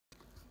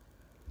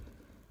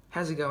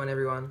How's it going,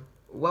 everyone?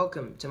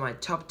 Welcome to my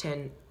top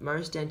 10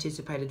 most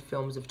anticipated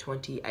films of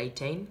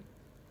 2018.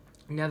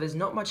 Now, there's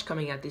not much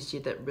coming out this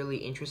year that really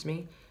interests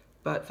me,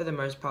 but for the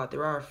most part,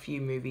 there are a few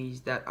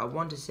movies that I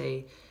want to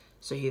see,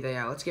 so here they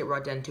are. Let's get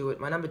right down to it.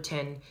 My number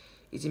 10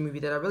 is a movie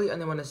that I really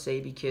only want to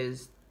see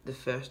because the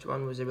first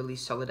one was a really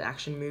solid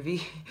action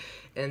movie,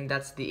 and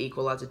that's The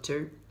Equalizer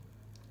 2.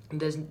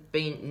 There's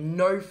been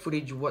no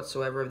footage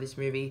whatsoever of this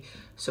movie,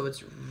 so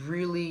it's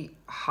really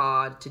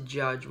hard to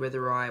judge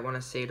whether I want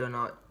to see it or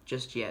not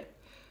just yet.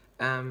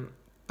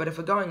 But if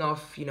we're going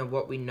off,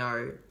 what we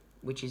know,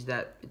 which is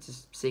that it's a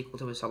sequel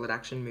to a solid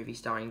action movie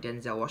starring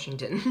Denzel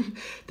Washington,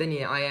 then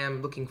yeah, I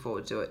am looking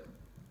forward to it.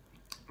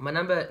 My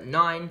number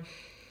 9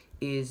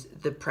 is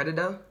The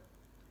Predator.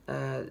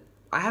 I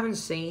haven't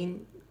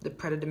seen the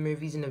Predator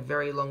movies in a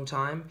very long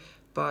time,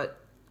 but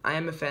I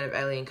am a fan of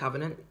Alien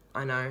Covenant.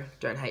 I know,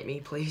 don't hate me,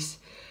 please.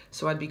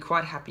 So I'd be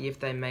quite happy if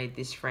they made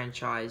this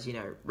franchise,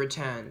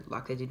 return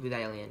like they did with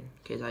Alien,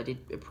 because I did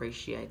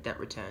appreciate that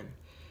return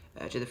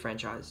to the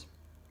franchise.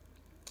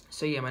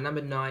 So yeah, my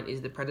number 9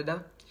 is The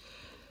Predator.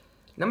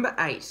 Number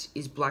 8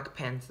 is Black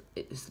Panther.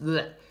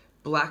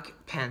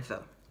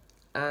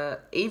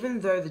 Even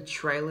though the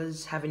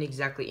trailers haven't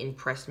exactly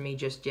impressed me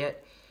just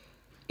yet,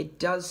 it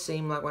does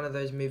seem like one of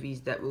those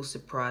movies that will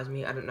surprise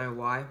me. I don't know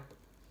why.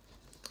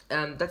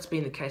 That's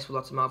been the case with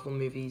lots of Marvel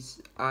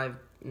movies. I've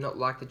not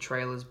liked the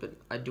trailers, but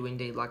I do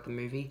indeed like the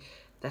movie.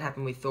 That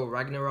happened with Thor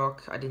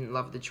Ragnarok. I didn't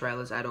love the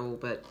trailers at all,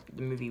 but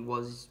the movie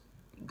was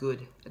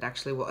good. It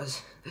actually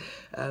was.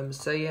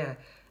 So yeah,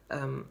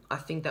 I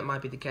think that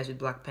might be the case with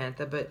Black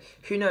Panther, but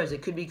who knows?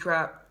 It could be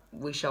crap.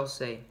 We shall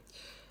see.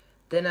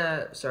 Then,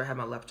 sorry, I have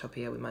my laptop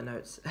here with my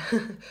notes.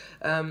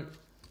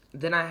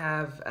 Then I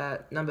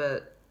have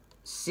number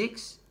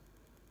 7.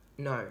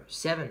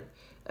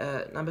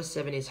 Number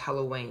 7 is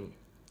Halloween.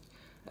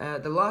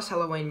 The last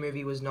Halloween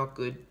movie was not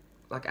good,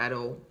 at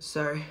all.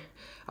 So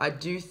I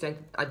do think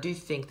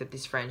that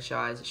this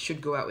franchise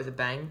should go out with a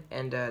bang,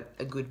 and a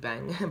good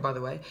bang, by the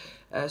way.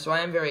 So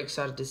I am very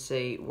excited to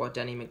see what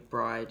Danny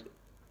McBride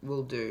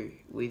will do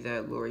with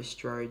Laurie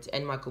Strode's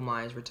and Michael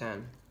Myers'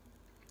 return.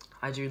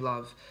 I do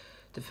love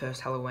the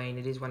first Halloween.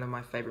 It is one of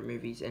my favourite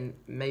movies, and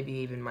maybe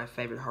even my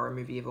favourite horror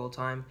movie of all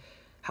time.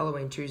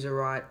 Halloween 2's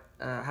alright.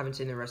 I haven't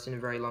seen the rest in a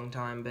very long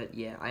time, but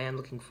yeah, I am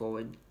looking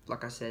forward,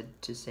 like I said,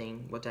 to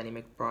seeing what Danny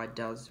McBride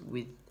does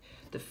with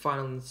the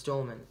final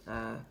installment.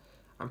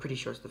 I'm pretty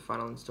sure it's the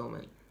final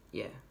installment.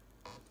 Yeah,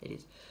 it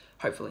is.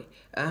 Hopefully.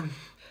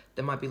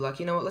 They might be like,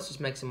 you know what, let's just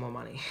make some more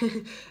money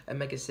and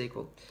make a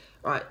sequel.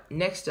 Alright,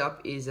 next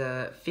up is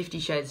 50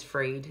 Shades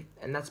Freed,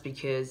 and that's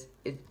because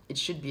it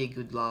should be a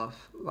good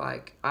laugh.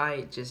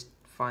 I just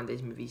find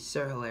these movies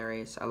so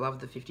hilarious. I love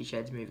the 50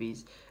 Shades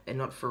movies, and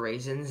not for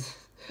reasons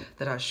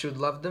that I should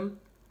love them.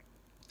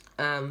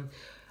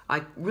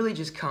 I really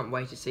just can't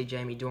wait to see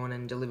Jamie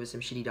Dornan deliver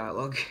some shitty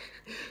dialogue,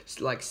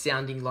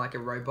 sounding like a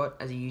robot,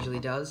 as he usually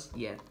does.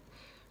 Yeah.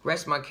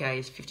 Rest my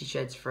case, 50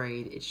 Shades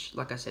Freed,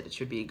 like I said, it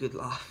should be a good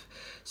laugh.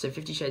 So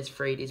 50 Shades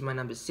Freed is my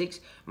number 6.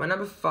 My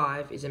number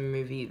 5 is a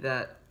movie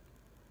that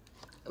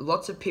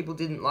lots of people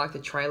didn't like the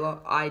trailer.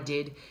 I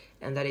did,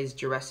 and that is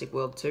Jurassic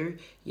World 2.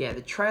 Yeah,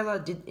 the trailer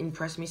did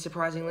impress me,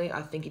 surprisingly.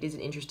 I think it is an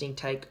interesting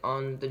take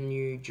on the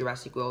new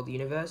Jurassic World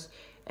universe,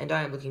 and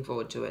I am looking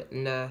forward to it.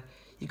 And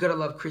you've got to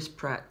love Chris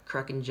Pratt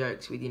cracking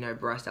jokes with,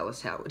 Bryce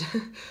Dallas Howard.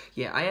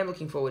 Yeah, I am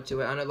looking forward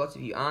to it. I know lots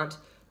of you aren't,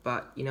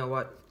 but you know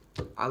what?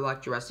 I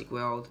like Jurassic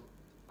World.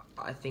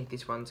 I think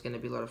this one's going to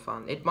be a lot of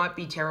fun. It might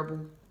be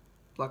terrible,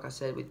 like I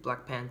said, with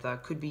Black Panther.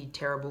 Could be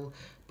terrible,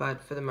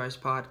 but for the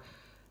most part,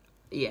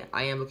 yeah,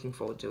 I am looking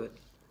forward to it.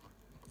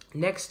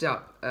 Next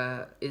up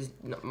is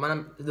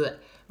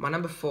my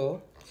number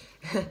 4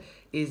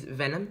 is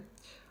Venom.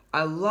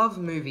 I love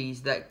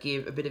movies that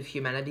give a bit of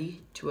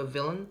humanity to a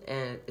villain,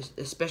 and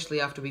especially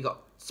after we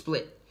got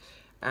Split.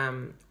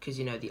 Because,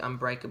 the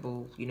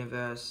Unbreakable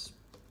universe,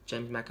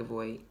 James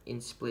McAvoy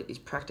in Split is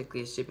practically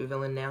a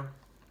supervillain now.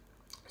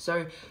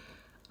 So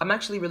I'm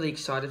actually really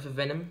excited for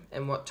Venom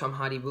and what Tom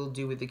Hardy will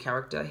do with the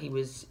character. He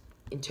was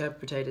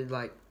interpreted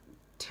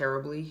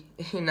terribly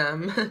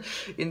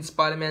in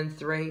Spider-Man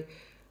 3,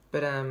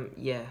 but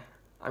yeah,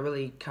 I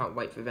really can't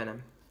wait for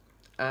Venom.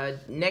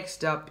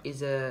 Next up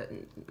is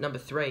number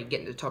 3,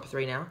 getting to the top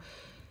 3 now.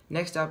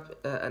 Next up,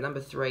 at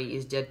number 3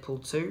 is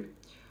Deadpool 2.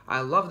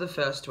 I love the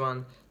first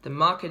one. The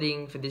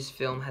marketing for this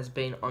film has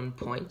been on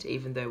point,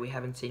 even though we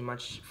haven't seen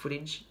much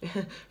footage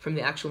from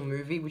the actual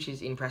movie, which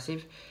is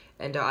impressive.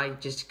 And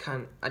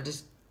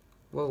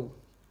whoa.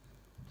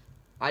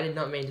 I did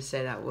not mean to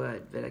say that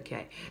word, but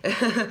okay.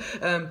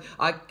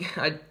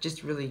 I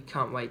just really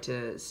can't wait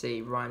to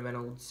see Ryan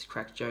Reynolds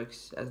crack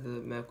jokes as the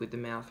Merc with the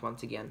Mouth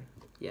once again.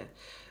 Yeah.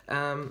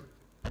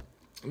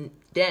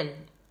 Then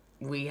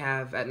we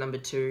have at number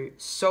 2,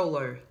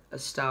 Solo, A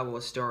Star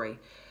Wars Story.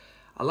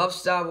 I love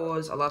Star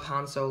Wars, I love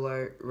Han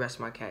Solo, rest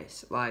my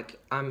case.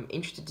 I'm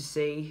interested to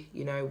see,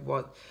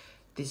 what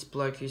this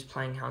bloke who's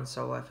playing Han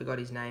Solo, I forgot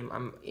his name,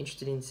 I'm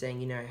interested in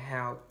seeing,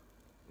 how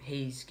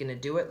he's gonna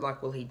do it.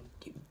 Will he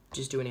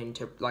just do an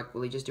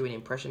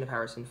impression of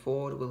Harrison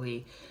Ford? Will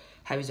he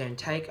have his own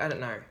take. I don't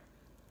know.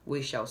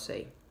 We shall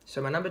see.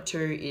 So my number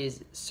 2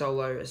 is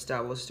Solo, A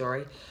Star Wars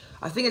Story.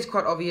 I think it's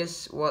quite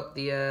obvious what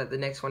the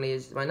next one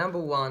is. My number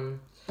 1,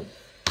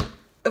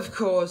 of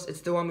course,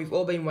 it's the one we've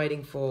all been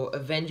waiting for,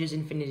 Avengers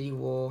Infinity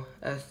War.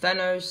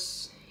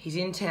 Thanos, he's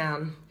in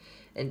town,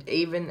 and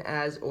even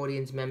as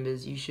audience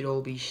members, you should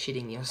all be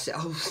shitting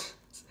yourselves.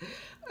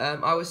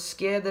 I was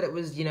scared that it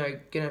was,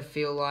 going to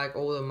feel like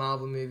all the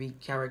Marvel movie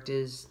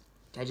characters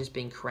had just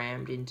been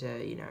crammed into,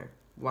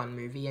 one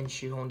movie and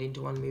shoehorned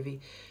into one movie.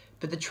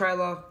 But the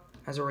trailer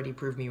has already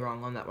proved me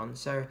wrong on that one.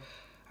 So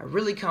I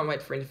really can't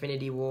wait for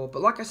Infinity War.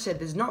 But like I said,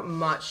 there's not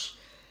much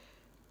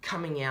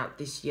coming out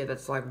this year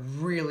that's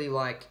really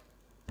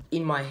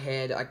in my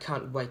head. I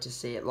can't wait to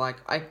see it.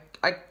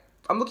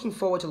 I'm looking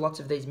forward to lots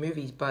of these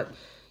movies, but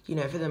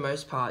for the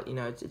most part,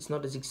 it's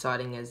not as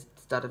exciting as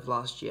the start of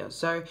last year.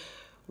 So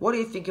what do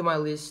you think of my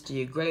list? Do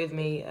you agree with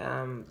me?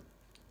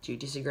 Do you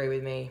disagree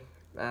with me?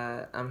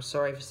 I'm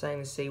sorry for saying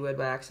the C word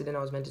by accident.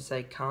 I was meant to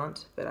say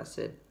can't, but I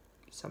said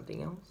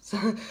something else.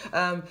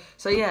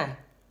 So yeah,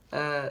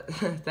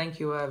 thank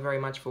you very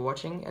much for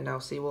watching, and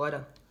I'll see you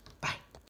later.